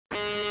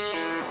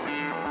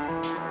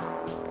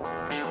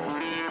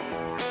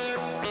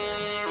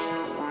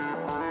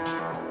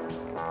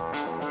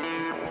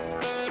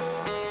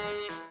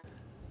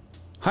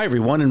Hi,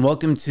 everyone, and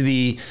welcome to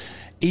the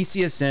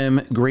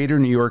ACSM Greater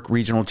New York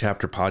Regional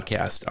Chapter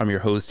Podcast. I'm your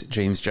host,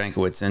 James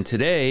Jankiewicz, and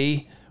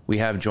today we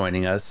have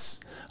joining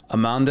us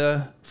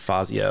Amanda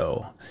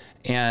Fazio.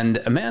 And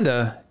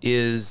Amanda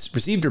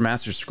received her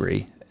master's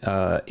degree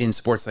in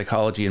sports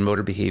psychology and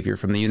motor behavior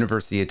from the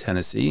University of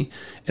Tennessee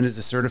and is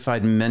a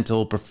certified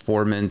mental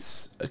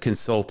performance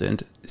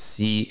consultant,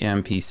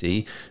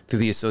 CMPC, through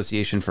the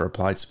Association for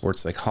Applied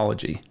Sports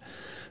Psychology.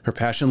 Her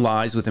passion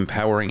lies with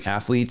empowering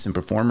athletes and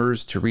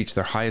performers to reach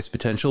their highest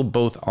potential,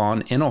 both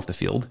on and off the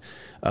field,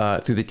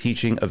 through the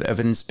teaching of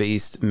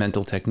evidence-based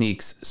mental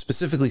techniques,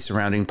 specifically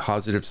surrounding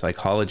positive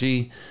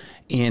psychology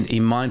and a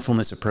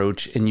mindfulness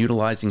approach, and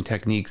utilizing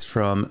techniques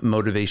from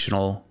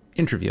motivational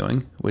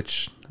interviewing,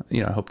 which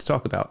I hope to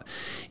talk about.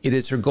 It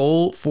is her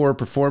goal for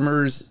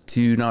performers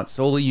to not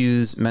solely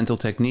use mental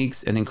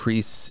techniques and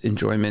increase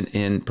enjoyment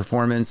in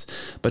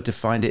performance, but to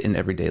find it in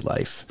everyday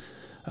life.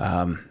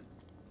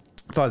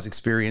 Faz's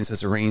experience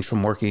has ranged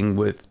from working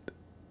with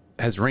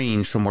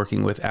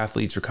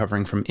athletes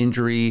recovering from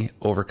injury,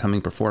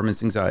 overcoming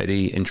performance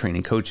anxiety, and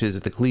training coaches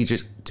at the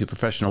collegiate to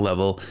professional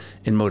level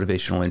in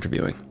motivational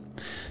interviewing.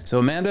 So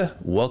Amanda,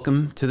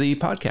 welcome to the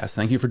podcast.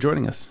 Thank you for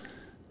joining us.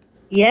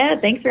 Yeah,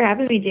 thanks for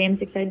having me, James.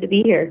 Excited to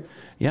be here.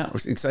 Yeah,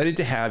 we're excited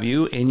to have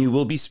you, and you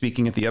will be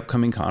speaking at the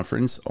upcoming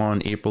conference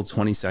on April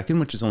 22nd,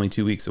 which is only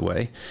 2 weeks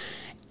away.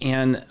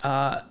 And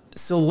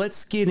so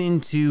let's get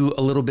into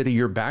a little bit of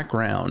your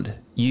background.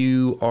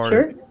 You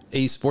are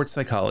a sports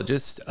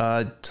psychologist.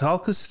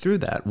 Talk us through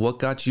that. What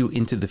got you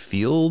into the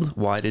field?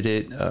 Why did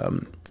it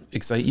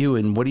excite you?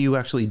 And what do you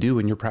actually do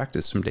in your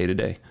practice from day to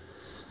day?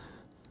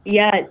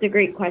 Yeah, it's a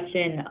great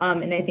question.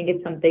 And I think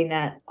it's something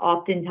that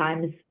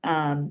oftentimes,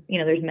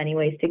 there's many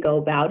ways to go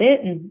about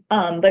it. And,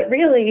 but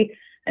really,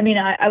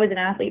 I was an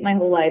athlete my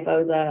whole life. I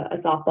was a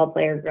softball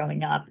player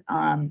growing up,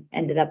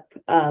 ended up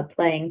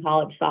playing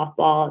college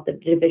softball at the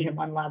Division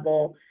I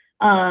level.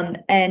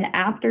 And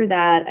after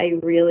that, I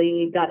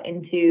really got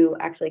into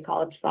actually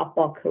college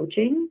softball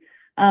coaching.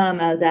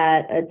 I was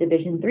at a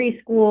Division III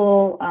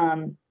school,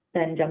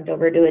 then jumped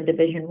over to a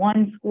Division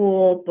I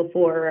school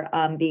before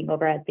being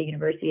over at the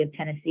University of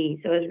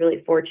Tennessee. So I was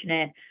really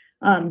fortunate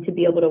to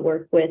be able to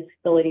work with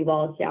the Lady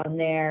Vols down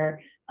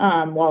there,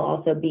 while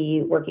also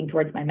be working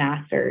towards my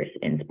master's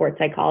in sports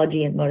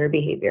psychology and motor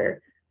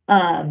behavior.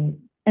 And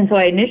so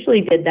I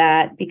initially did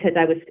that because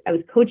I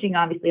was coaching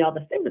obviously all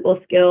the physical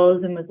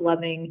skills and was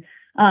loving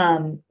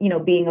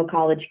being a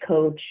college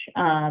coach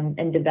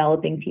and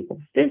developing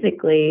people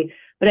physically.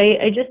 But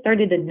I just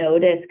started to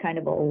notice kind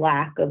of a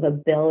lack of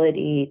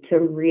ability to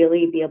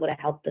really be able to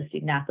help the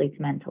student athletes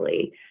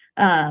mentally.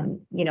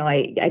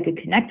 I could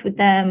connect with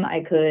them.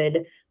 I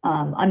could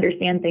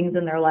understand things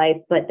in their life,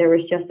 but there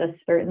was just a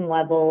certain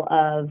level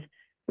of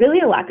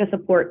really a lack of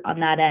support on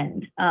that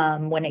end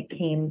when it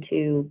came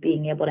to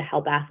being able to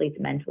help athletes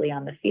mentally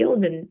on the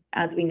field. And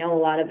as we know, a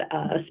lot of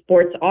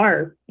sports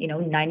are,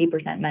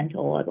 90%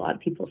 mental, as a lot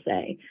of people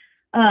say.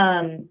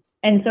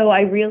 And so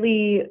I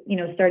really,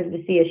 started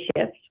to see a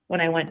shift when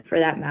I went for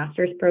that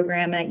master's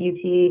program at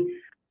UT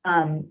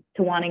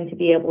to wanting to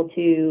be able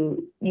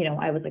to,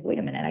 I was like, wait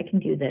a minute, I can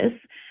do this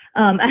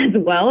as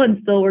well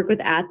and still work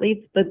with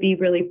athletes, but be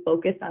really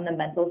focused on the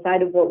mental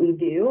side of what we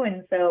do.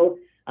 And so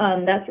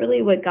that's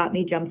really what got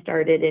me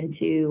jump-started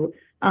into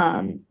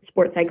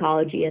sports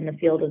psychology and the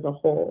field as a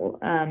whole.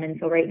 And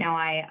so right now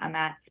I'm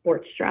at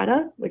Sports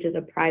Strata, which is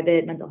a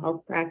private mental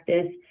health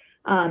practice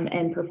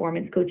and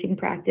performance coaching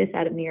practice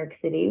out of New York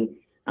City.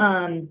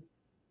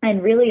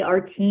 And really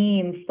our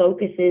team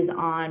focuses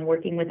on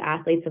working with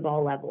athletes of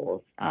all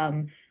levels.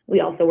 We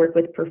also work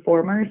with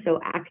performers, so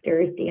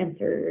actors,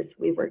 dancers.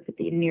 We've worked with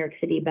the New York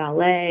City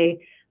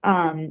Ballet.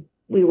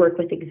 We work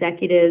with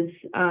executives,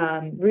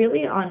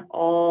 really on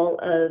all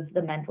of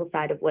the mental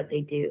side of what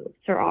they do.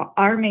 So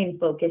our main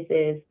focus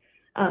is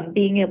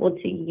being able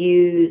to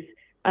use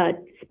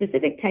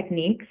specific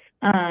techniques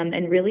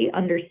and really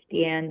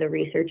understand the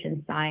research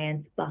and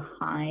science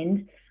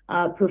behind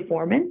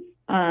performance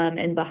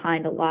and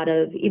behind a lot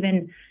of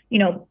even,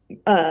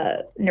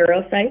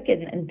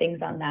 neuropsych and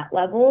things on that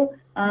level.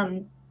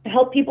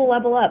 Help people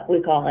level up,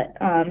 we call it,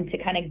 to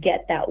kind of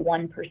get that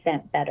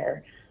 1%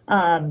 better.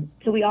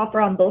 So we offer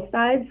on both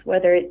sides,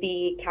 whether it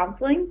be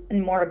counseling and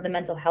more of the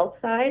mental health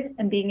side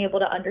and being able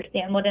to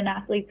understand what an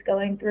athlete's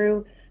going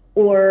through,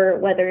 or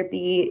whether it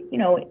be,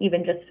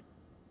 even just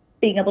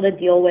being able to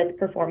deal with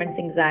performance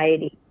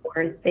anxiety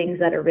or things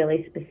that are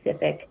really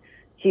specific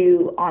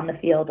to on the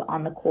field,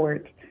 on the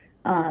court,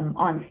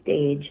 on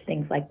stage,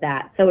 things like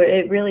that. So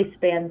it really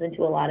spans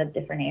into a lot of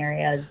different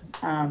areas.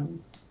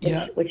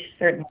 Which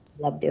certainly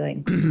I love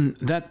doing.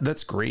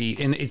 That's great.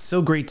 And it's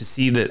so great to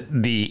see that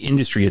the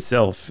industry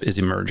itself is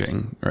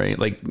emerging, right?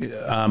 Like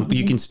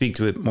you can speak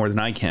to it more than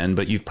I can,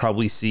 but you've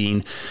probably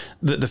seen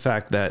the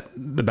fact that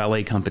the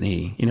ballet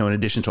company, in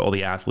addition to all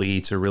the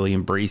athletes, are really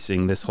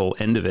embracing this whole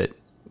end of it,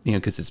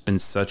 because it's been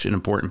such an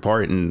important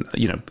part. And,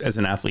 as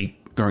an athlete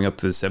growing up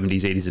through the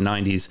 70s, 80s, and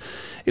 90s,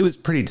 it was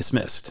pretty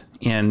dismissed.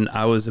 And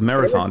I was a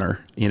marathoner,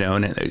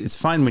 and it's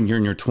fine when you're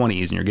in your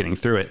 20s and you're getting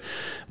through it.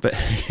 But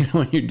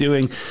when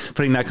you're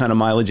putting that kind of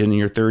mileage in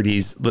your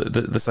 30s,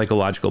 the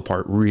psychological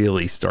part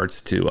really starts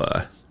to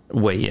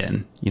weigh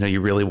in.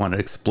 You really want to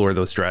explore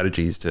those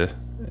strategies to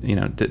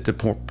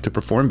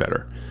perform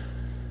better.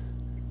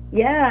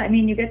 Yeah, I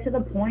mean, you get to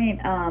the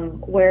point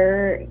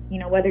where,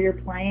 whether you're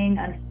playing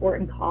a sport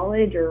in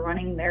college or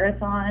running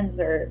marathons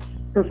or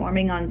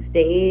performing on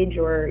stage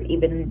or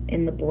even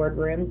in the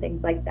boardroom,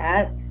 things like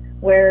that,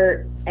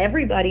 where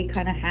everybody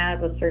kind of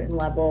has a certain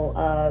level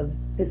of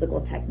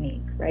physical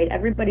technique, right?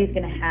 Everybody's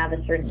going to have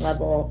a certain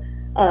level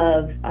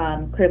of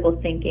critical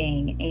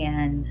thinking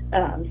and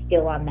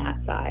skill on that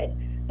side.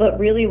 But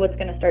really what's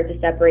going to start to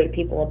separate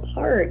people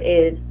apart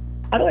is,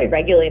 how do I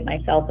regulate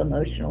myself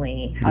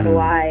emotionally? How do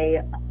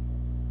I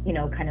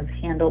kind of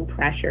handle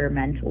pressure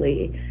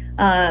mentally?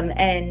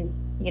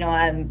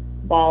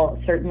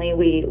 While certainly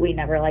we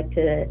never like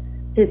to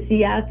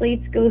see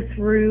athletes go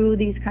through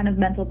these kind of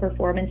mental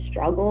performance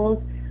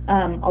struggles.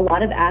 A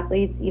lot of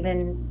athletes,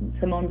 even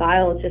Simone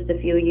Biles just a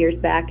few years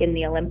back in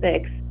the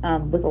Olympics,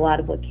 with a lot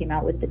of what came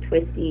out with the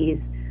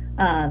twisties,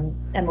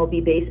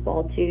 MLB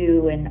baseball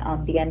too, and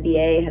the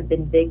NBA have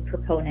been big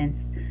proponents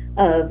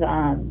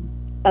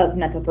of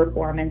mental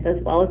performance,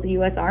 as well as the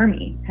U.S.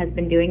 Army has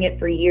been doing it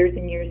for years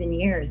and years and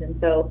years. And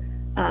so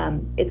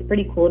it's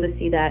pretty cool to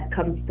see that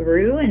come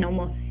through and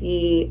almost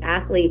see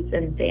athletes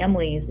and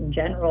families in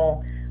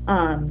general,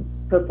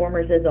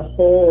 performers as a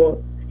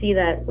whole, see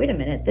that, wait a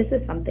minute, this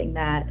is something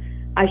that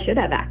I should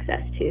have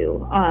access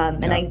to.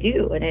 And I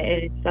do. And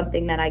it's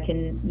something that I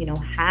can,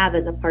 have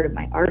as a part of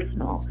my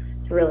arsenal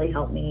to really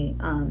help me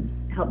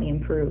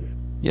improve.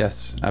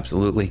 Yes,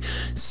 absolutely.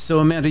 So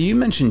Amanda, you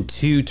mentioned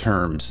two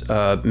terms,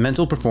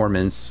 mental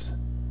performance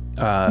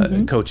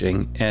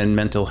coaching and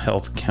mental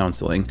health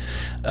counseling.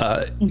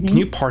 Can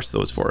you parse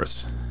those for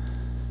us?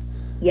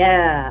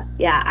 Yeah,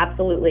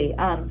 absolutely.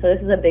 So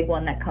this is a big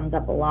one that comes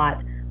up a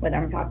lot, whether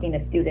I'm talking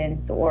to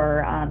students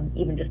or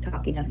even just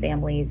talking to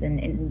families and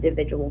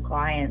individual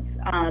clients.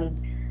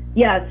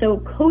 So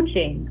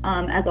coaching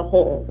as a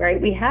whole,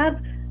 right? We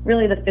have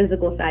really the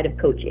physical side of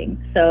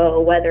coaching.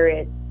 So whether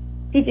it's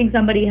teaching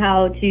somebody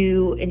how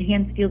to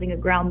enhance fielding a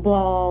ground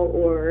ball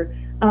or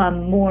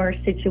more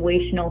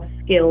situational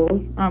skills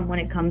when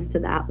it comes to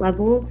that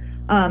level,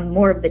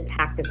 more of the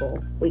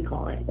tactical, we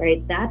call it,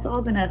 right? That's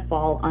all going to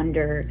fall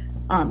under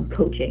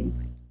coaching,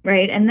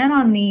 right? And then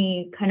on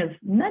the kind of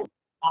mental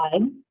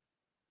side,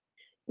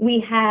 we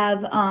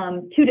have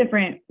two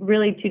different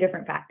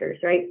factors,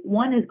 right?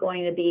 One is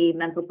going to be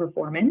mental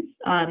performance,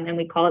 and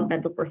we call it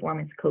mental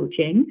performance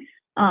coaching.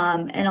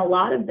 And a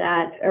lot of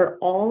that are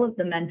all of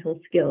the mental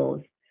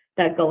skills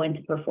that go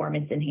into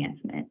performance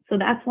enhancement. So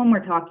that's when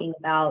we're talking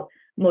about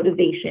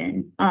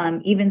motivation,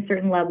 even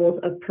certain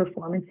levels of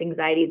performance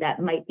anxiety that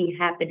might be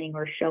happening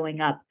or showing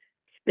up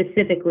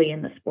specifically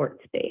in the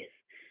sports space.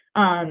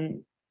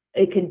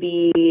 It could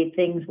be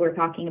things we're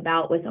talking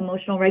about with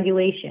emotional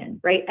regulation,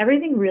 right?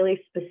 Everything really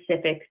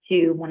specific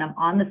to when I'm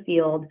on the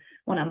field,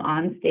 when I'm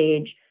on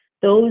stage.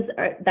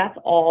 That's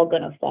all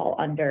going to fall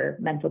under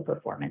mental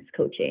performance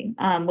coaching,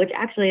 which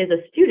actually as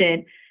a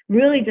student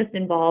really just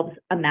involves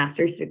a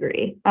master's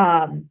degree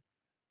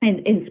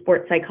in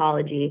sports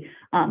psychology,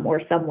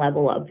 or some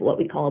level of what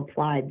we call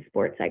applied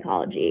sports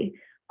psychology.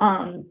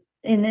 And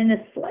in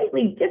a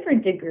slightly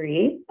different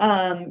degree,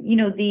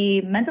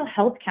 the mental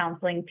health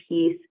counseling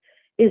piece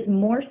is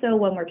more so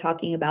when we're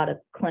talking about a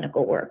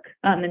clinical work.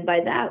 And by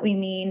that, we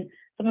mean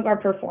some of our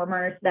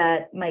performers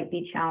that might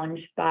be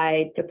challenged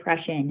by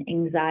depression,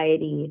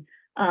 anxiety,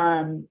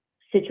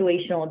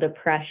 situational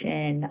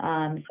depression,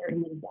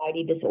 certain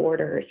anxiety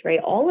disorders, right?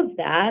 All of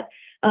that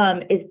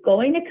is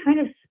going to kind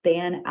of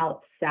span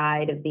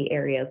outside of the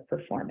area of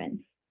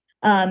performance.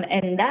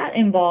 And that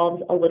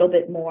involves a little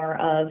bit more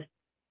of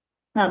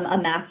a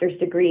master's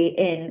degree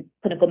in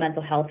clinical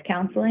mental health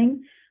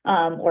counseling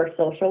or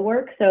social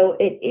work. So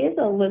it is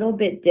a little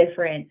bit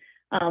different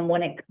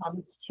when it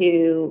comes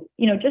to,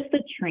 just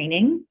the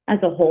training as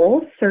a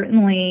whole.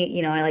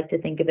 Certainly, I like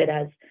to think of it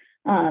as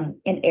an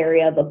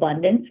area of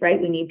abundance,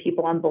 right? We need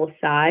people on both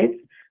sides.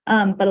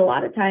 But a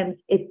lot of times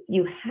if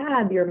you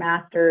have your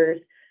master's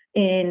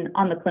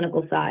on the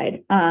clinical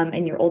side,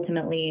 and you're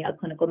ultimately a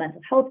clinical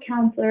mental health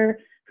counselor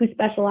who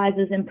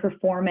specializes in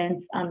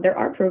performance, there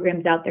are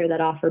programs out there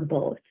that offer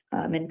both,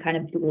 and kind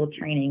of dual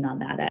training on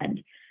that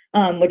end,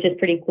 which is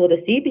pretty cool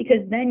to see,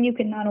 because then you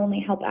can not only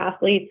help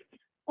athletes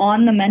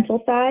on the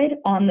mental side,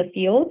 on the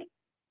field,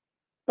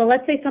 but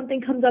let's say something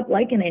comes up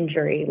like an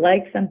injury,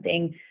 like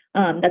something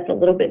that's a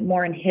little bit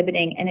more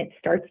inhibiting, and it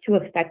starts to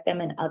affect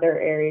them in other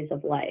areas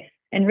of life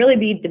and really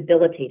be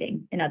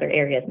debilitating in other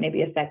areas,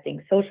 maybe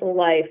affecting social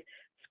life,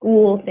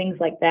 school, things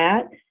like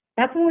that.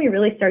 That's when we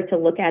really start to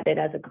look at it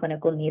as a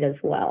clinical need as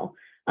well.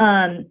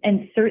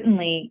 And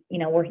certainly,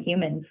 we're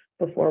humans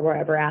before we're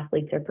ever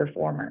athletes or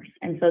performers.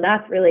 And so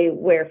that's really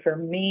where, for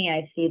me,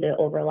 I see the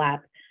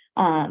overlap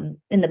in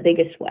the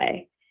biggest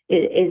way,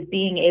 is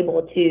being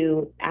able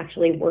to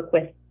actually work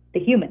with the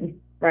human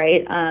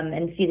right?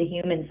 And see the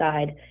human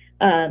side,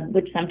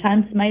 which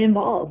sometimes might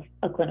involve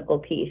a clinical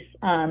piece.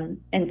 And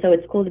so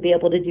it's cool to be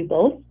able to do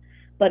both,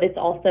 but it's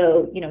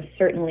also,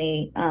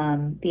 certainly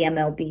the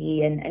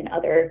MLB and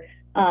other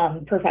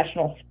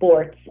professional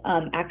sports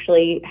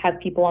actually have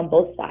people on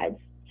both sides.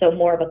 So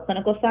more of a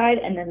clinical side,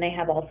 and then they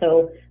have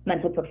also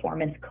mental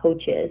performance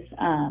coaches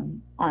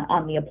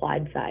on the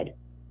applied side.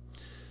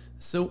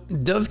 So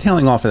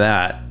dovetailing off of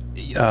that,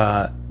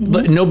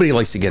 nobody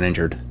likes to get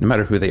injured, no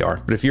matter who they are.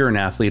 But if you're an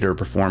athlete or a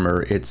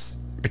performer, it's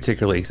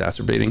particularly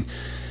exacerbating.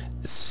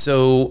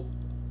 So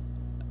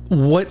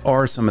what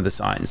are some of the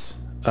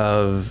signs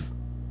of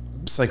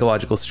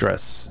psychological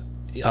stress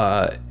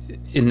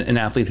in an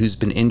athlete who's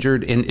been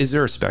injured? And is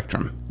there a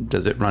spectrum?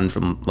 Does it run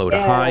from low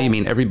to high? I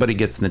mean, everybody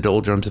gets in the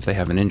doldrums if they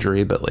have an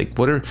injury, but like,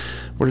 what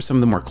are some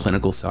of the more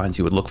clinical signs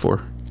you would look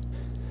for?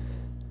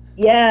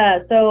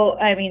 Yeah, so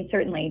I mean,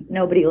 certainly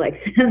nobody likes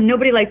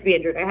to be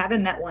injured. I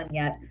haven't met one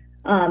yet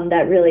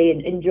that really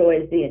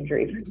enjoys the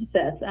injury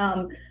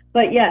process.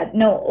 But yeah,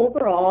 no,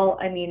 overall,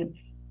 I mean,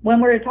 when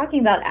we're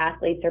talking about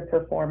athletes or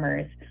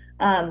performers,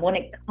 when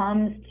it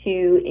comes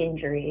to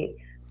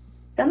injury,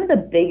 some of the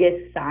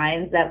biggest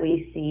signs that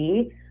we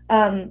see,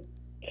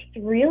 it's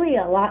really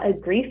a lot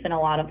of grief in a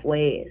lot of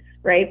ways,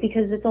 right?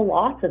 Because it's a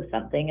loss of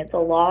something. It's a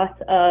loss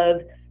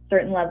of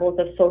certain levels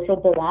of social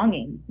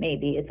belonging,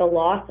 maybe. It's a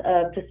loss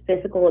of just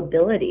physical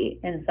ability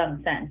in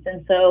some sense.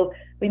 And so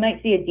we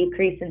might see a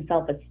decrease in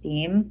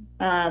self-esteem.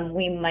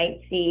 We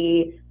might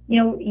see,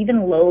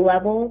 even low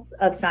levels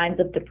of signs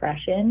of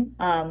depression,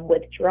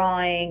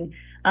 withdrawing,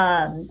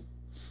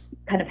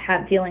 kind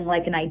of feeling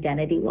like an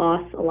identity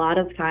loss. A lot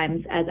of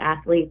times as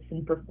athletes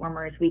and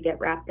performers, we get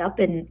wrapped up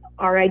in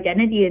our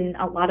identity, and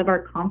a lot of our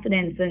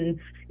confidence and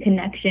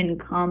connection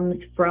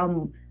comes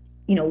from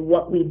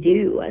what we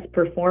do as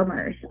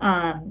performers.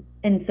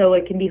 And so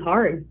it can be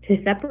hard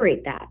to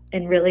separate that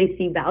and really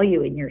see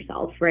value in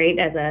yourself, right?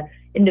 As a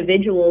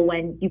individual,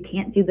 when you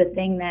can't do the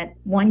thing that,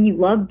 one, you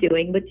love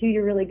doing, but two,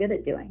 you're really good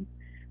at doing,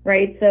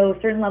 right? So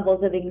certain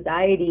levels of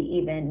anxiety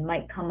even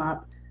might come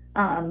up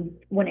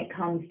when it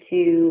comes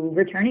to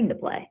returning to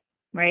play,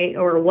 right?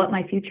 Or what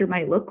my future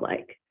might look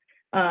like.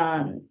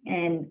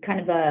 And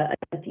kind of a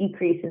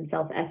decrease in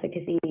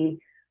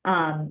self-efficacy.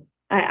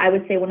 I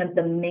would say one of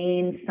the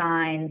main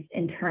signs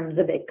in terms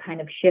of it kind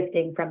of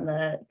shifting from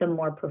the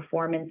more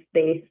performance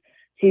space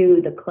to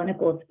the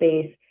clinical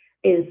space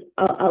is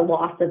a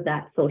loss of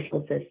that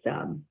social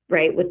system,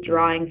 right?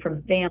 Withdrawing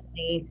from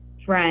family,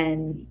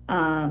 friends,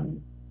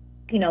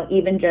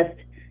 even just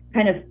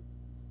kind of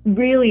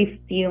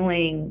really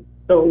feeling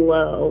the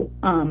low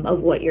of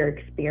what you're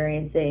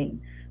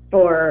experiencing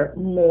for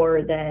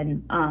more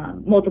than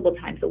multiple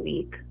times a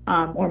week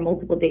or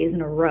multiple days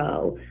in a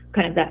row,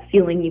 kind of that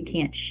feeling you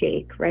can't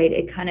shake, right?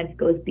 It kind of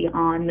goes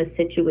beyond the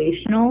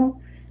situational.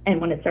 And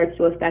when it starts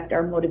to affect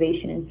our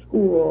motivation in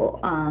school,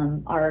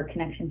 our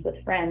connections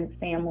with friends,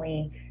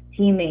 family,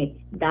 teammates,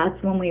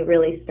 that's when we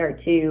really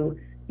start to,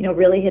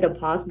 really hit a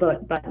pause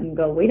button and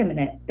go, wait a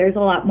minute, there's a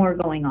lot more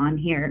going on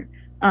here.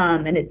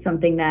 And it's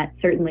something that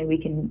certainly we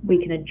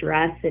can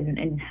address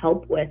and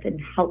help with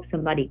and help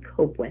somebody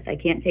cope with. I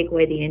can't take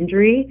away the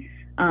injury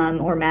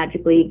or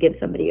magically give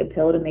somebody a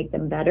pill to make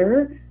them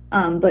better,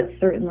 but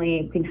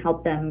certainly can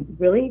help them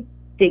really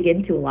dig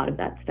into a lot of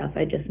that stuff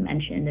I just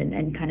mentioned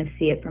and kind of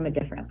see it from a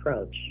different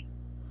approach.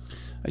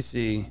 I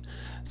see.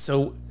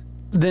 So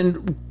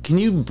then can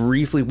you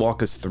briefly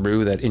walk us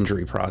through that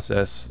injury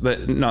process,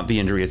 not the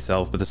injury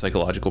itself, but the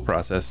psychological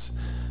process?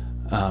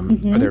 Are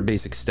there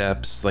basic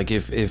steps? Like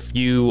if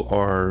you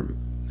are,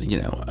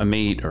 a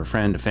mate or a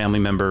friend, a family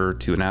member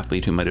to an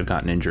athlete who might have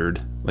gotten injured,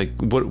 like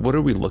what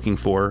are we looking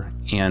for?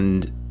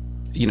 And,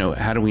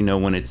 how do we know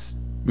when it's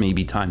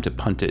maybe time to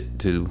punt it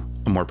to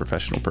a more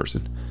professional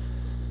person?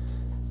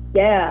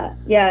 Yeah,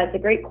 it's a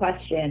great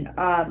question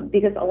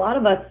because a lot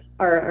of us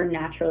are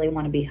naturally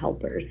want to be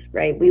helpers,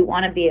 right? We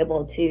want to be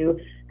able to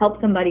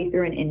help somebody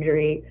through an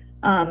injury.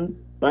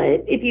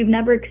 But if you've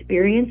never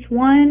experienced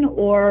one,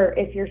 or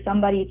if you're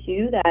somebody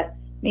too that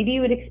maybe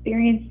you would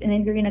experience an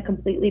injury in a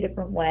completely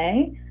different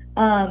way,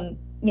 and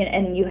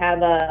you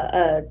have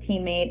a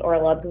teammate or a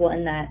loved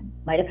one that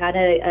might have had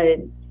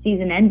a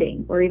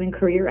season-ending or even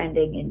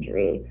career-ending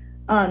injury,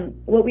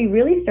 what we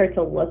really start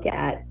to look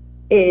at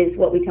is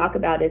what we talk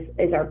about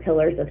is our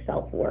pillars of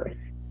self-worth,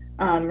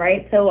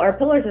 right? So our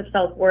pillars of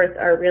self-worth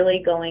are really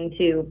going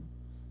to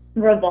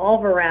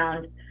revolve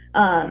around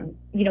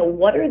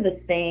what are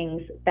the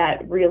things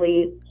that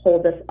really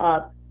hold us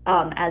up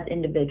as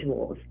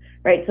individuals,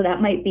 right? So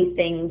that might be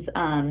things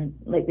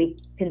like we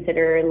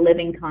consider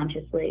living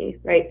consciously,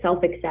 right?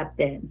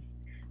 Self-acceptance,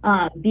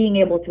 being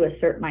able to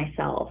assert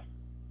myself,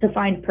 to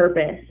find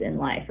purpose in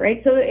life,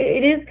 right? So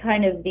it is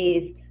kind of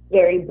these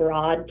very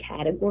broad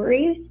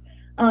categories.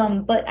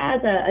 But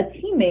as a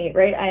teammate,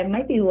 right, I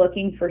might be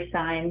looking for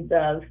signs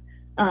of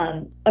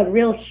a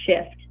real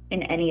shift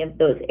in any of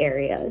those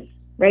areas,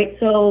 right?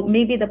 So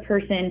maybe the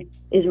person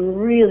is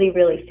really,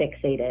 really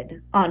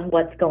fixated on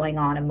what's going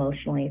on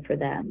emotionally for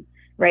them,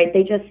 right?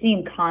 They just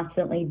seem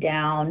constantly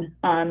down.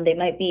 They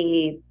might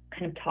be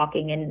kind of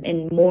talking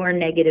in more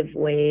negative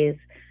ways.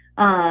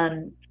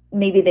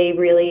 Maybe they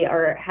really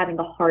are having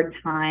a hard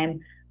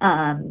time,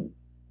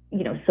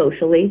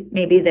 socially.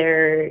 Maybe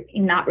they're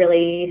not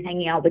really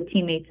hanging out with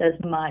teammates as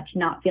much,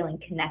 not feeling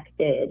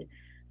connected,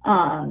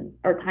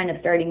 or kind of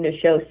starting to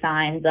show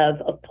signs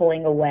of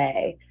pulling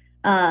away.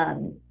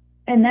 And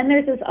then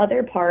there's this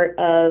other part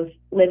of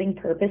living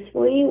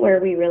purposefully where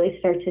we really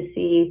start to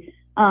see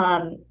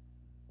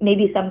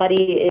maybe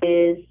somebody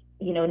is,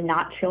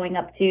 not showing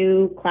up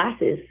to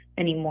classes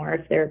anymore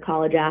if they're a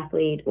college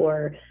athlete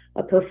or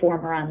a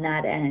performer on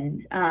that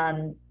end.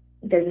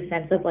 There's a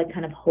sense of like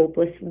kind of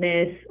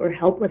hopelessness or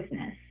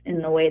helplessness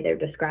in the way they're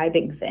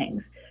describing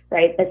things,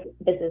 right?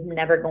 This is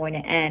never going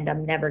to end.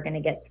 I'm never going to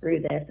get through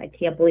this. I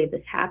can't believe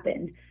this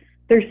happened.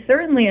 There's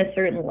certainly a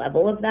certain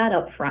level of that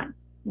up front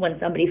when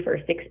somebody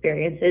first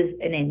experiences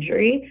an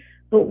injury.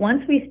 But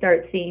once we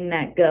start seeing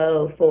that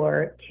go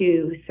for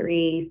 2,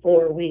 3,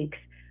 4 weeks,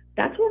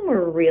 that's when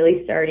we're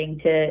really starting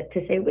to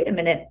say, wait a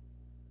minute,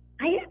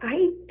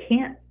 I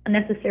can't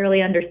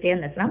necessarily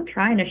understand this. And I'm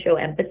trying to show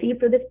empathy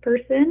for this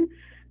person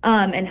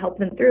and help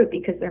them through it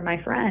because they're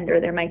my friend or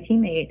they're my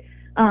teammate.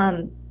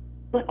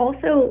 But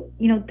also,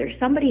 there's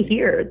somebody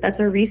here that's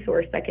a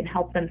resource that can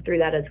help them through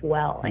that as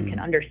well and can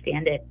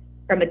understand it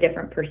from a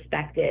different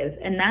perspective.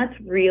 And that's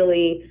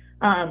really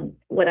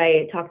what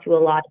I talk to a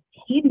lot of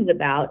teams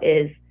about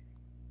is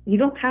you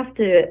don't have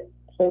to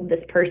hold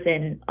this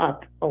person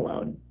up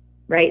alone,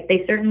 right?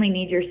 They certainly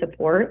need your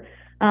support.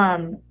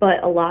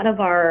 But a lot of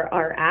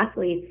our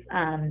athletes,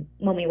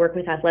 when we work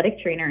with athletic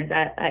trainers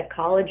at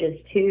colleges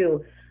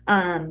too,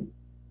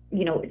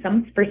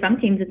 for some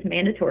teams it's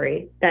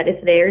mandatory that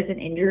if there's an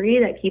injury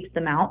that keeps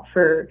them out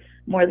for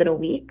more than a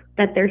week,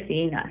 that they're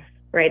seeing us,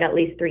 right, at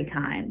least 3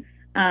 times.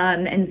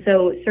 And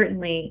so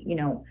certainly,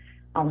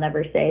 I'll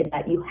never say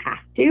that you have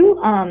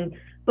to,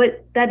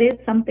 but that is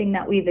something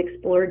that we've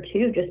explored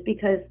too, just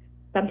because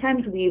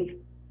sometimes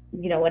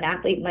an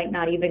athlete might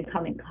not even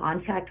come in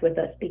contact with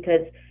us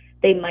because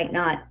they might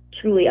not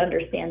truly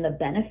understand the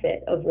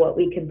benefit of what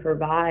we can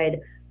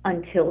provide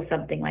until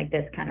something like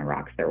this kind of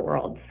rocks their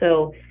world.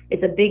 So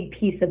it's a big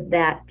piece of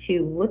that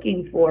too,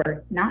 looking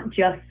for not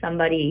just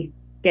somebody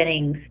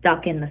getting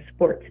stuck in the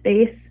sports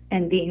space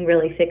and being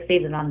really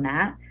fixated on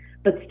that,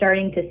 but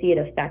starting to see it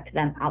affect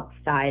them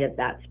outside of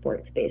that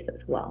sports space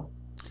as well.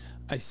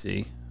 I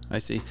see.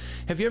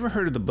 Have you ever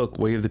heard of the book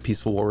Way of the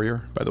Peaceful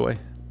Warrior, by the way?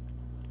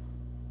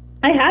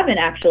 I haven't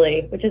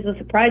actually, which is a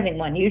surprising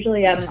one.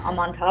 Usually I'm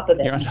on top of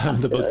it. You're on top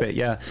of the book,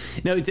 yeah.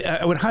 No,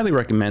 I would highly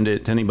recommend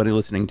it to anybody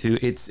listening to.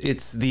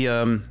 It's the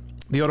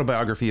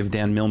autobiography of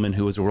Dan Millman,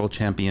 who was a world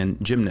champion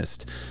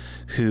gymnast,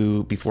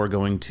 who before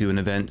going to an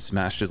event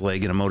smashed his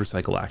leg in a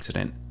motorcycle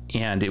accident.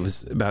 And it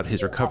was about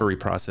his recovery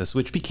process,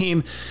 which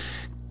became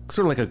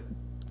sort of like a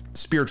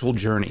spiritual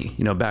journey,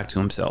 back to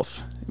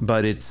himself.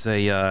 But it's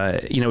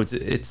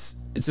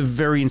it's a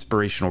very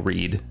inspirational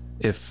read.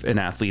 If an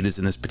athlete is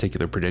in this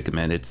particular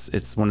predicament,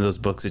 it's one of those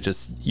books that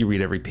just, you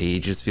read every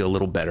page, you just feel a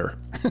little better,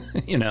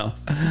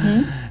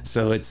 Mm-hmm.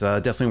 So it's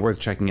definitely worth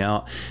checking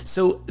out.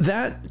 So to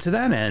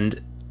that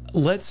end,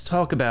 let's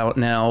talk about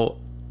now,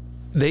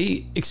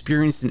 they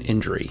experienced an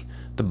injury.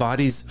 The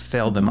bodies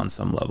failed them on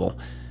some level.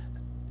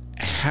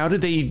 How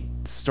did they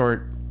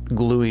start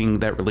gluing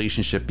that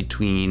relationship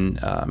between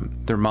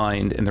their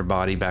mind and their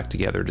body back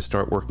together to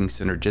start working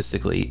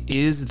synergistically?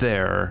 Is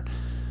there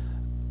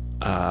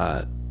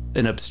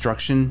an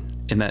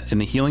obstruction in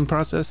the healing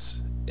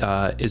process?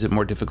 Is it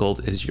more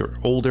difficult as you're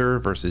older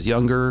versus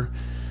younger?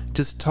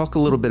 Just talk a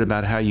little bit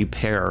about how you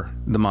pair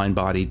the mind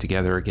body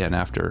together again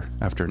after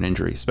an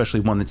injury, especially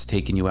one that's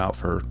taken you out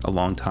for a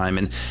long time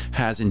and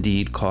has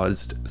indeed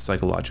caused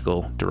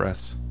psychological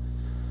duress.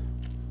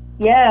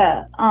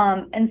 Yeah.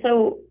 And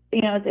so,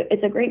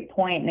 it's a great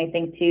point. And I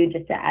think too,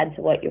 just to add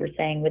to what you were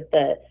saying with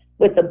the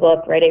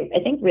book, right? I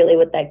think really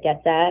what that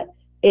gets at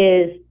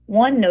is,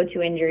 one, no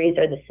 2 injuries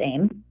are the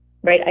same,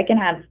 right? I can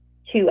have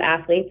 2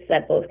 athletes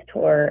that both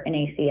tore an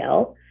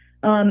ACL,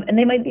 and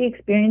they might be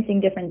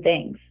experiencing different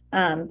things.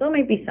 There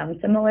might be some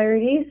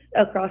similarities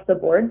across the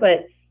board,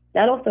 but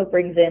that also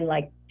brings in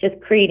like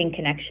just creating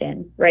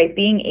connection, right?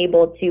 Being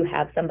able to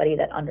have somebody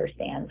that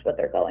understands what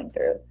they're going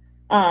through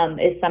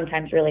is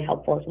sometimes really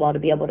helpful as well, to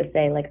be able to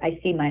say, like,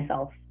 I see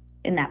myself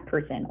in that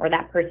person, or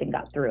that person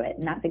got through it,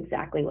 and that's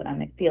exactly what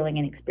I'm feeling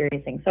and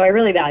experiencing. So I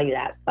really value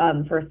that,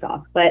 first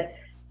off. But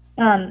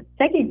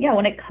second,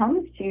 when it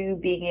comes to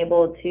being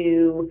able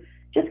to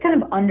just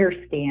kind of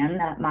understand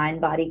that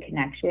mind-body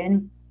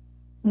connection,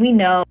 we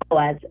know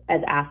as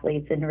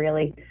athletes, and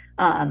really,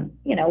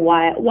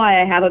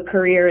 why I have a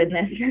career in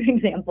this, for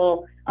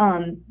example,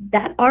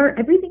 that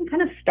everything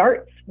kind of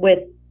starts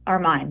with our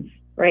minds,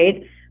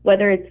 right?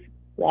 Whether it's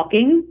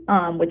walking,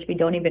 which we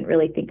don't even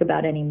really think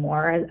about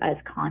anymore as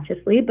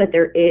consciously, but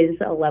there is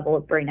a level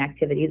of brain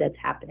activity that's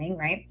happening,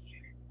 right?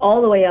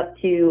 All the way up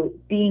to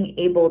being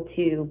able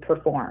to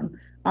perform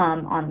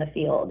on the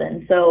field.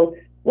 And so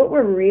what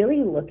we're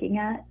really looking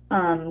at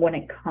when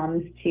it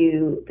comes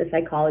to the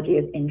psychology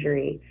of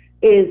injury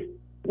is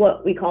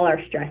what we call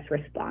our stress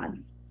response.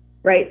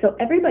 right? So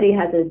everybody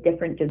has a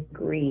different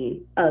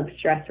degree of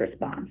stress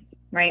response,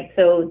 right?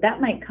 So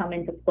that might come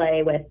into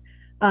play with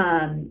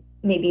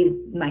maybe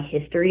my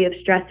history of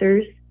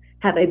stressors.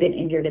 Have I been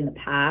injured in the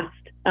past?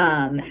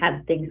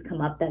 Have things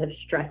come up that have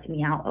stressed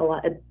me out a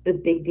lot? A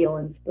big deal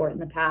in sport in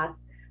the past.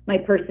 My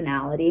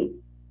personality,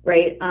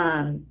 right?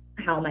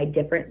 How am I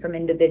different from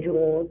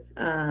individuals?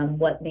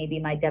 What maybe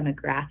my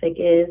demographic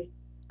is.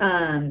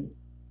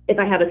 If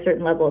I have a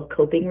certain level of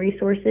coping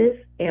resources,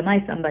 am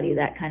I somebody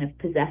that kind of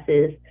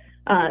possesses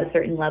a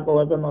certain level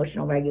of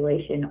emotional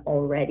regulation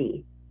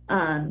already?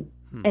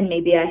 And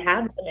maybe I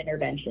have some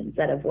interventions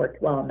that have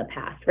worked well in the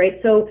past, right?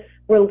 So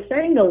we're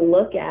starting to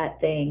look at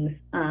things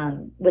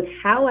with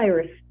how I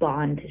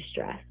respond to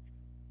stress,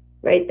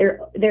 right?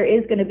 There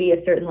is going to be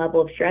a certain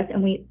level of stress,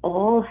 and we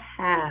all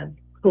have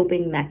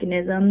coping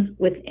mechanisms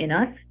within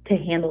us to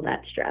handle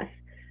that stress.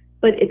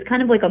 But it's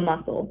kind of like a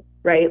muscle,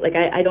 right? Like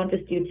I don't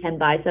just do 10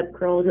 bicep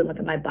curls and look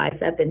at my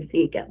bicep and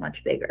see it get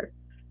much bigger,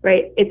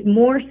 right? It's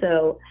more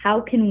so,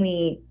 how can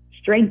we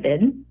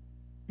strengthen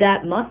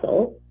that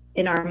muscle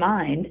in our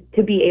mind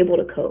to be able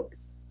to cope,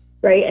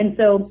 right? And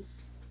so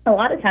a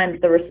lot of times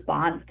the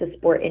response to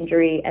sport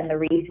injury and the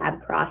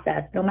rehab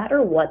process, no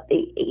matter what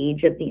the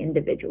age of the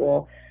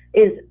individual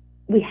is,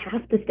 we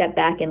have to step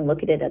back and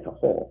look at it as a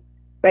whole,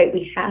 right?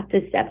 We have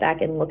to step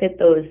back and look at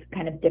those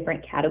kind of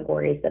different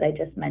categories that I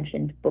just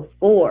mentioned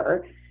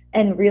before,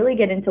 and really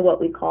get into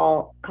what we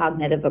call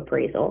cognitive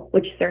appraisal,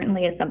 which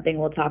certainly is something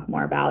we'll talk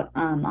more about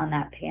on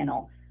that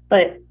panel.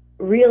 But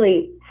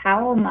really,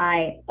 how am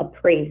I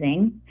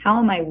appraising? How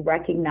am I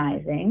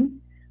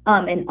recognizing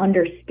and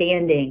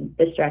understanding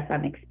the stress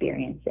I'm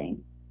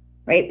experiencing,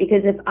 right?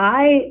 Because if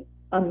I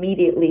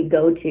immediately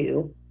go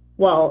to,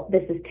 well,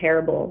 this is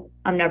terrible,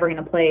 I'm never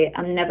going to play,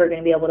 I'm never going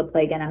to be able to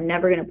play again, I'm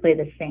never going to play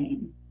the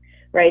same,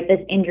 right?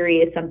 This injury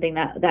is something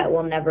that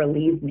will never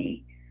leave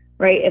me,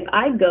 right? If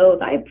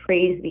I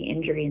praise the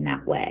injury in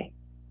that way,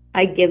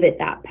 I give it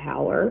that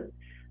power,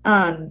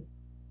 I'm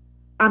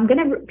going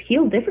to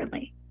heal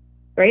differently,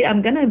 right?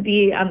 I'm going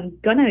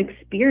to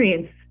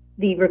experience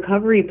the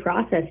recovery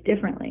process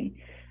differently,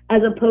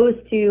 as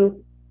opposed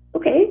to,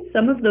 okay,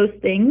 some of those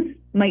things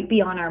might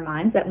be on our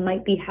minds. That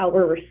might be how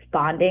we're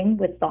responding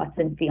with thoughts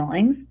and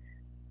feelings,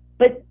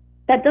 but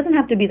that doesn't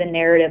have to be the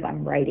narrative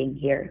I'm writing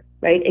here,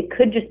 right? It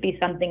could just be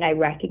something I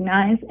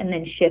recognize and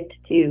then shift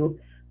to,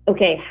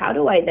 okay, how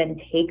do I then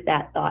take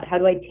that thought? How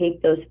do I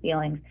take those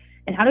feelings?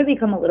 And how do I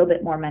become a little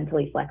bit more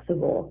mentally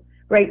flexible,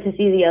 right? To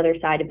see the other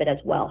side of it as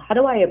well. How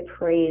do I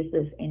appraise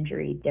this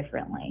injury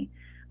differently?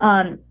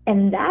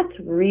 And that's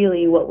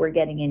really what we're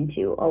getting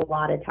into a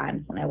lot of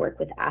times when I work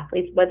with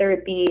athletes, whether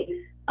it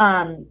be,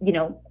 a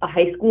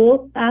high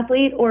school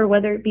athlete or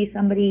whether it be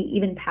somebody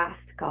even past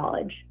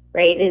college,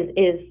 right?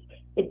 Is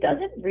it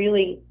doesn't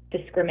really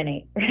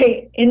discriminate,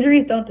 right?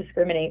 Injuries don't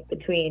discriminate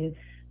between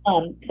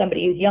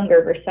somebody who's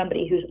younger versus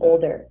somebody who's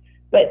older.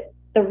 But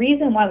the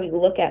reason why we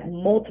look at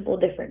multiple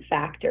different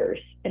factors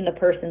in the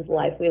person's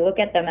life, we look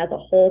at them as a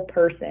whole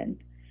person,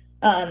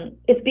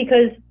 it's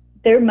because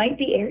there might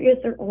be areas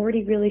they're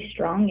already really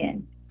strong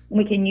in.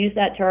 We can use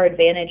that to our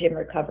advantage in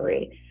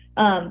recovery.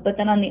 But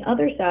then on the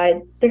other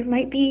side, there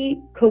might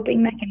be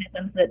coping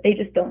mechanisms that they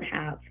just don't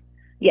have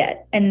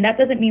yet. And that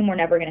doesn't mean we're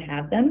never going to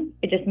have them.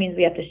 It just means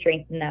we have to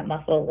strengthen that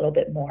muscle a little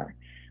bit more.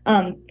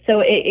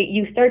 So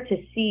you start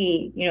to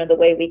see, the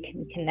way we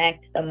can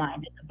connect the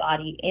mind and the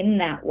body in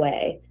that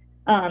way,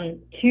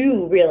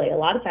 to really, a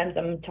lot of times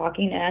I'm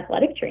talking to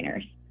athletic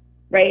trainers,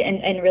 right?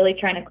 And really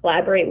trying to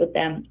collaborate with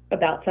them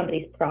about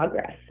somebody's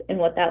progress and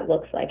what that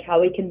looks like,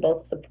 how we can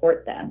both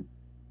support them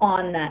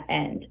on that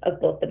end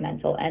of both the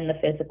mental and the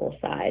physical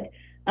side.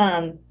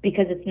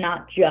 Because it's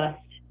not just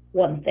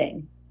one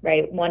thing,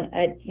 right?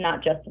 It's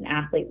not just an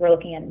athlete. We're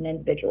looking at an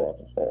individual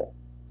as a whole.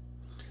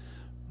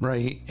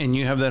 Right. And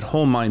you have that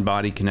whole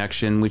mind-body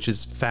connection, which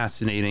is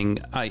fascinating.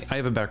 I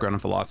have a background in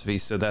philosophy,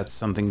 so that's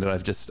something that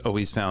I've just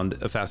always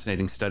found a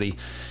fascinating study.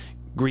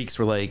 Greeks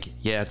were like,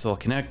 yeah, it's all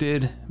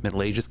connected.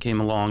 Middle Ages came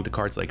along.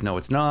 Descartes like, no,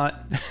 it's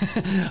not.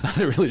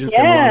 Other religions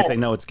come along and say,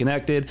 no, it's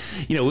connected.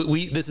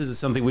 This is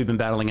something we've been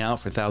battling out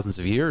for thousands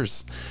of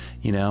years,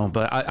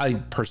 but I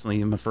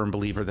personally am a firm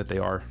believer that they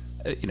are,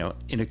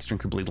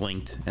 inextricably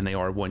linked, and they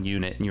are one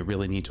unit, and you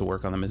really need to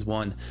work on them as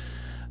one.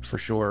 For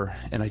sure.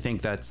 And I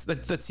think that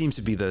seems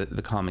to be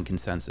the common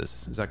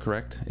consensus. Is that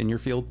correct in your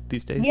field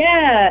these days?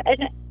 Yeah.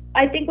 And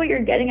I think what you're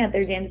getting at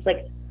there, James, is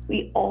like,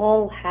 we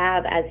all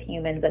have as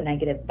humans a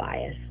negative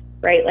bias,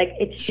 right? Like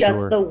it's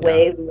just the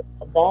way we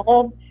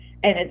evolve,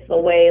 and it's the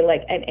way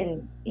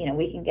and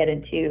we can get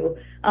into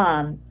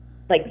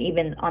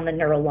even on the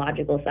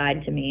neurological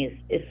side, to me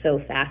is so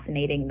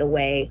fascinating, the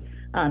way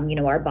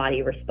our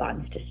body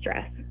responds to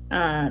stress.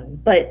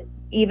 But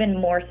even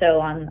more so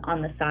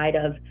on the side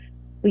of,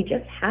 we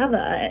just have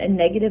a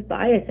negative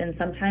bias, and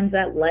sometimes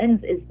that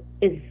lens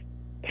is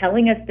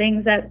telling us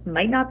things that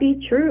might not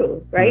be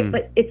true, right?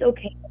 But it's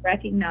okay to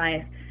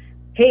recognize,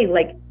 hey,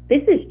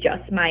 this is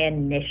just my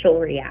initial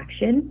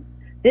reaction.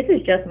 This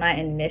is just my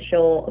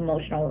initial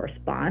emotional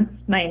response,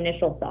 my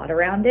initial thought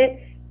around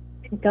it.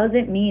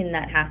 doesn't mean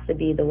that has to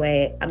be the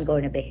way I'm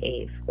going to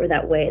behave, or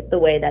the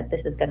way that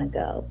this is going to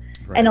go.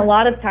 Right. And a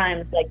lot of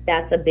times, like,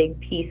 that's a big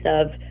piece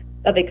of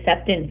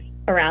acceptance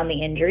around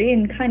the injury,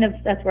 and kind of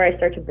that's where I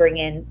start to bring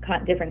in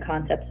different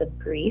concepts of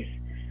grief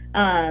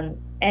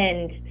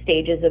and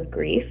stages of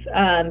grief,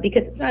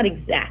 because it's not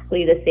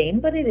exactly the same,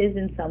 but it is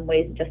in some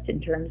ways, just in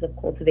terms of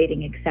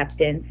cultivating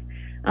acceptance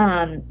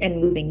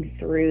and moving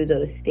through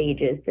those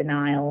stages,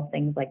 denial,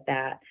 things like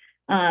that,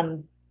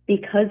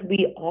 because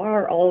we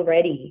are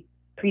already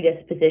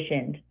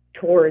predispositioned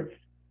towards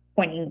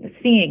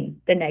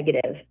seeing the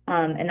negative,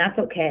 and that's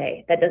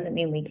okay. That doesn't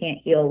mean we can't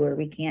heal, or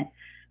we can't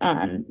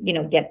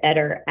get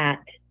better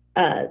at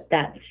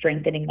that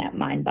strengthening that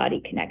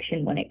mind-body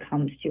connection when it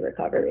comes to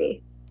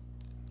recovery.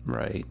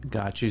 Right.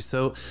 Got you.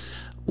 So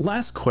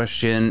last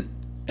question,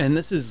 and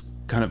this is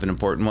kind of an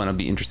important one. It'll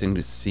be interesting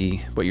to see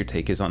what your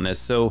take is on this.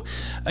 So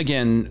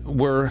again,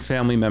 we're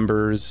family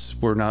members.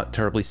 We're not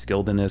terribly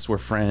skilled in this. We're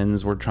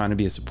friends. We're trying to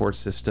be a support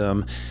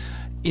system.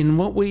 In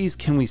what ways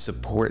can we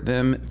support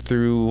them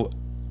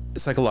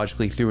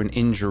psychologically through an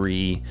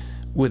injury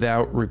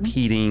without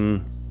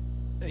repeating,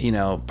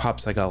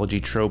 pop psychology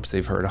tropes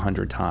they've heard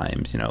 100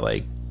 times,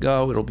 like,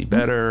 oh, it'll be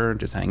better,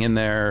 just hang in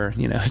there.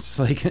 It's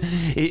like,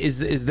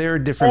 is there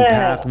a different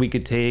path we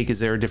could take? Is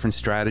there a different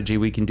strategy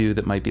we can do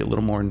that might be a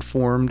little more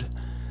informed?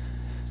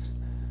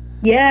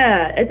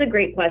 Yeah, it's a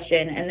great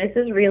question. And this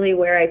is really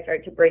where I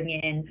start to bring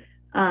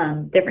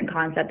in different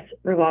concepts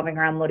revolving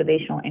around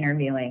motivational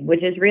interviewing,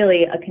 which is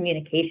really a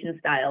communication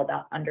style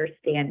about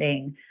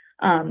understanding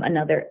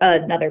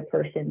another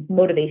person's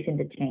motivation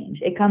to change.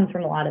 It comes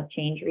from a lot of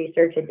change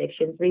research,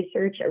 addictions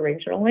research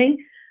originally.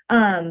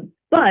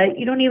 But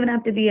you don't even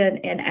have to be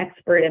an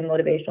expert in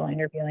motivational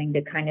interviewing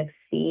to kind of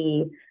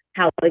see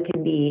how it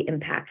can be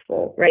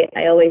impactful, right?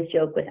 I always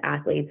joke with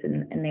athletes,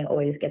 and they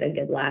always get a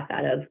good laugh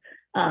out of,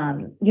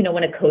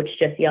 when a coach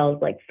just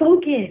yells like,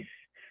 focus,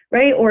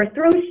 right? Or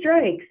throw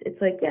strikes. It's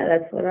like, yeah,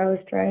 that's what I was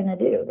trying to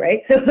do,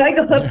 right? So if I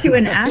go up to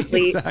an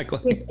athlete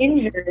who's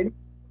injured,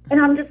 and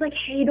I'm just like,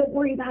 hey, don't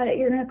worry about it.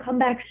 You're going to come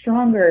back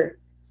stronger.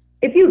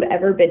 If you've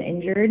ever been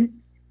injured,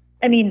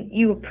 I mean,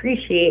 you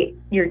appreciate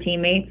your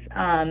teammates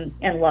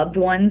and loved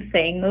ones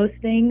saying those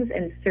things,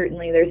 and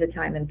certainly there's a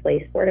time and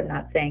place for it. I'm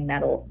not saying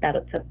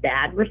that's a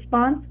bad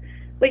response,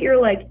 but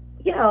you're like,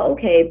 yeah,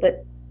 okay,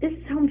 but this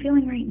is how I'm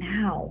feeling right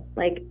now.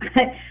 Like,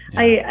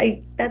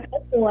 I that's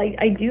helpful.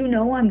 I do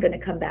know I'm going to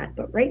come back,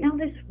 but right now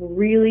this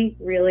really,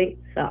 really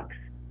sucks,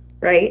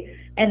 right?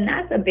 And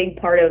that's a big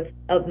part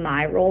of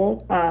my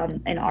role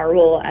and our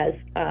role as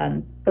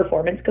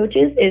performance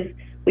coaches is,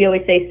 we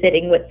always say,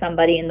 sitting with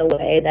somebody in the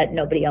way that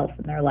nobody else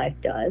in their life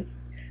does,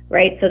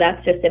 right? So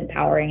that's just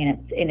empowering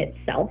in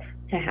itself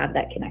to have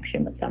that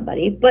connection with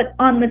somebody. But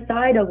on the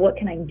side of what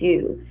can I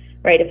do,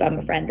 right, if I'm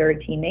a friend or a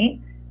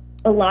teammate,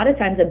 a lot of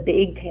times a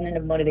big tenet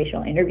of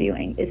motivational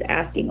interviewing is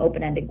asking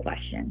open-ended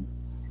questions,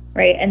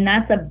 right? And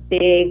that's a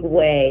big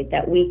way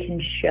that we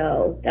can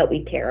show that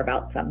we care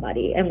about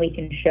somebody, and we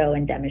can show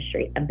and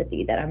demonstrate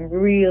empathy, that I'm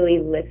really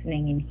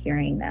listening and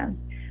hearing them.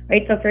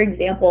 Right. So, for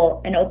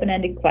example, an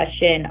open-ended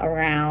question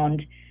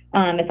around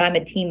if I'm a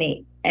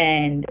teammate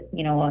and,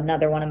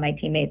 another one of my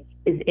teammates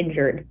is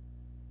injured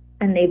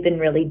and they've been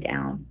really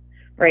down,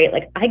 right?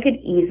 Like, I could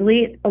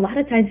easily, a lot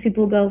of times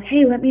people go,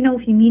 hey, let me know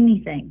if you need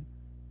anything.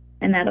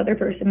 And that other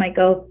person might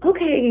go,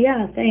 okay,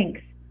 yeah,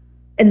 thanks.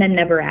 And then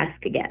never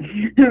ask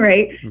again.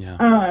 Right.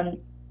 Yeah.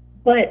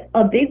 But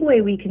a big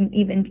way we can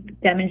even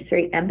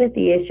demonstrate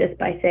empathy is just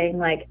by saying,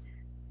 like,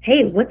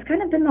 hey, what's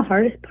kind of been the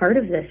hardest part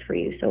of this for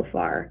you so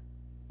far?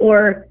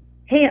 Or,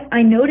 hey,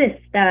 I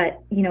noticed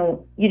that,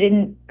 you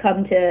didn't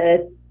come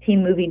to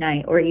team movie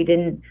night, or you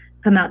didn't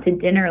come out to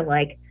dinner.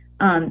 Like,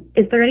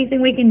 is there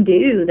anything we can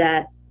do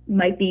that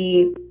might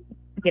be,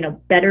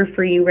 better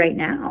for you right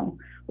now?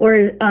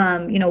 Or,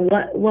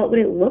 what would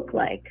it look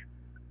like,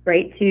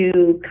 right,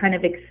 to kind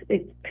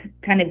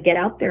of get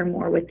out there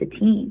more with the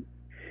team,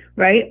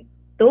 right?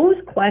 Those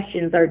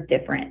questions are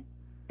different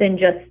than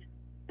just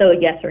the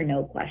yes or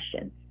no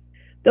questions.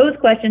 Those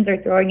questions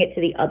are throwing it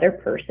to the other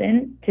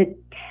person to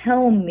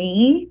tell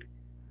me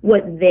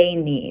what they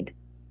need,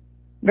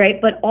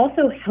 right? But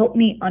also help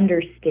me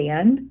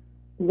understand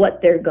what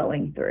they're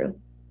going through,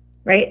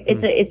 right?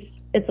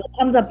 It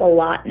comes up a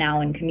lot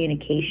now in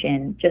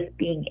communication, just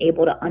being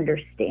able to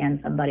understand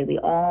somebody. We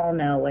all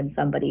know when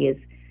somebody is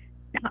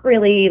not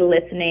really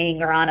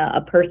listening or on a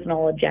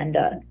personal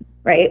agenda,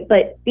 right?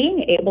 But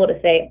being able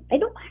to say, I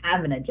don't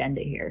have an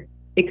agenda here,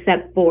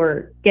 except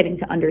for getting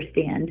to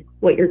understand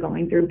what you're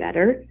going through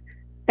better.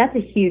 That's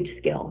a huge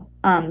skill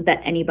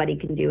that anybody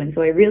can do. And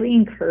so I really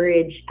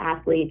encourage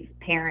athletes,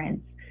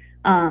 parents,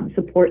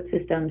 support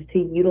systems to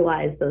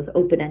utilize those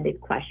open-ended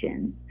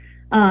questions.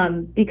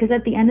 Because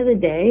at the end of the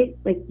day,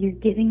 like, you're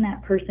giving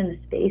that person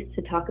a space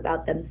to talk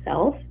about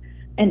themselves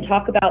and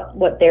talk about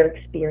what they're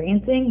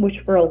experiencing, which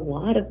for a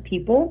lot of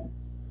people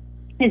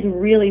is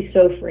really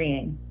so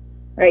freeing,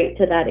 right?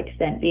 To that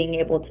extent, being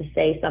able to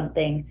say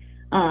something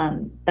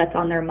that's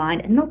on their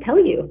mind, and they'll tell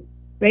you,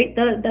 right?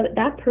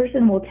 That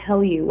person will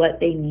tell you what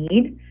they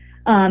need,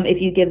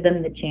 if you give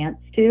them the chance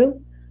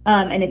to.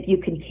 And if you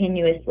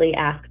continuously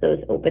ask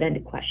those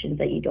open-ended questions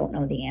that you don't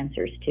know the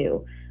answers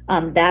to.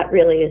 That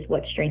really is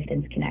what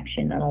strengthens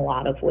connection in a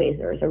lot of ways.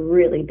 There's a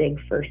really big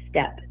first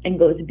step and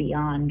goes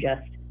beyond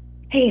just,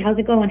 hey, how's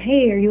it going?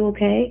 Hey, are you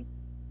okay?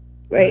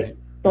 Right.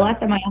 The last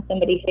time I asked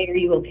somebody, hey, are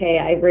you okay?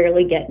 I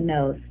rarely get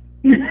no's.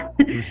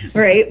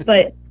 Right.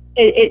 But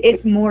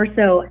it's more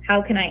so,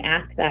 how can I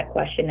ask that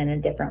question in a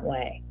different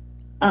way?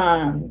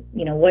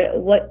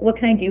 What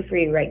can I do for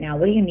you right now?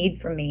 What do you need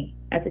from me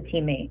as a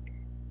teammate?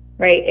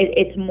 Right.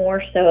 It's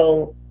more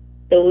so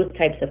those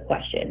types of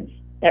questions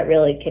that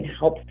really can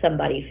help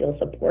somebody feel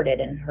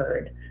supported and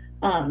heard,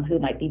 who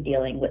might be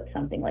dealing with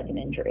something like an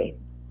injury.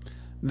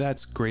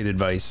 That's great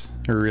advice.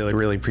 I really,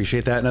 really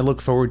appreciate that. And I look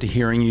forward to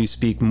hearing you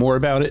speak more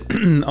about it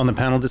on the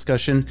panel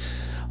discussion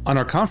on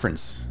our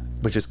conference,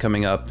 which is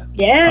coming up.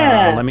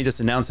 Yeah. Let me just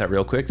announce that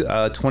real quick.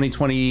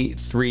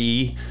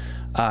 2023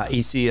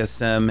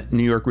 ACSM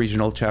New York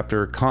Regional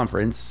Chapter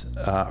Conference,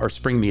 our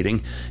spring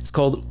meeting. It's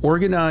called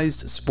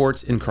Organized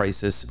Sports in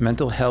Crisis,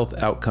 Mental Health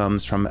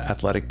Outcomes from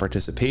Athletic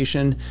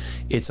Participation.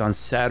 It's on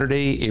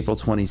Saturday, April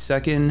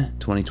 22nd,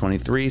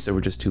 2023, so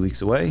we're just 2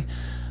 weeks away.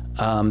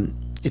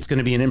 It's going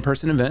to be an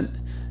in-person event.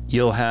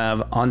 You'll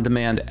have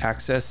on-demand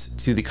access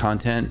to the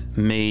content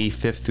May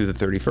 5th through the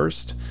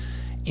 31st.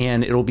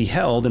 And it'll be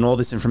held, and all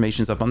this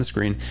information is up on the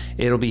screen,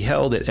 it'll be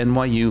held at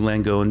NYU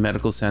Langone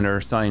Medical Center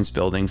Science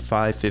Building,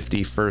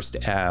 550 First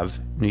Ave,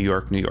 New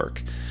York, New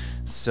York.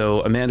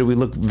 So, Amanda, we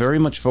look very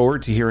much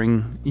forward to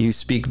hearing you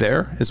speak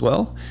there as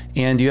well.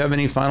 And do you have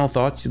any final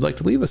thoughts you'd like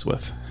to leave us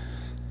with?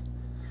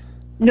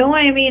 No,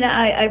 I mean,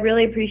 I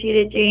really appreciate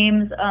it,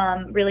 James.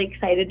 Really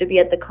excited to be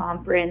at the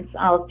conference.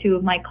 I'll have two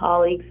of my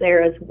colleagues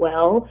there as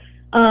well.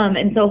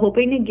 And so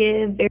hoping to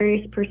give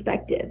various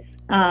perspectives.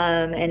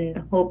 And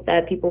hope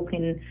that people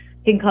can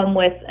come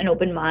with an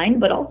open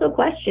mind, but also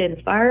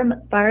questions.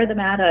 Fire them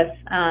at us.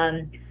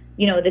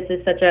 This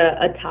is such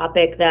a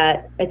topic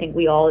that I think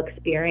we all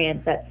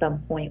experience at some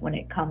point when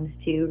it comes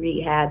to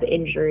rehab,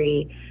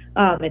 injury.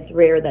 It's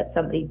rare that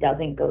somebody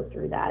doesn't go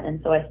through that.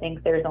 And so I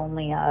think there's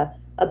only a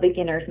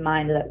beginner's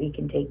mind that we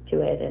can take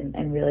to it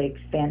and really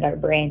expand our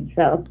brain.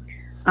 So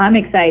I'm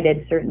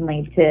excited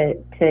certainly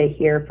to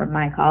hear from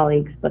my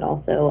colleagues, but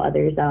also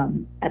others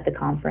at the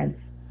conference.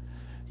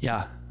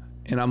 Yeah,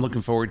 and I'm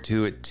looking forward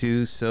to it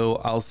too.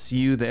 So I'll see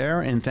you there,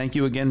 and thank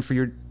you again for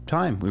your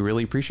time. We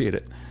really appreciate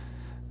it.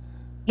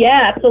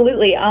 Yeah,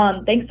 absolutely.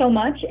 Thanks so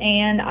much,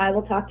 and I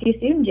will talk to you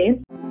soon,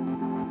 James.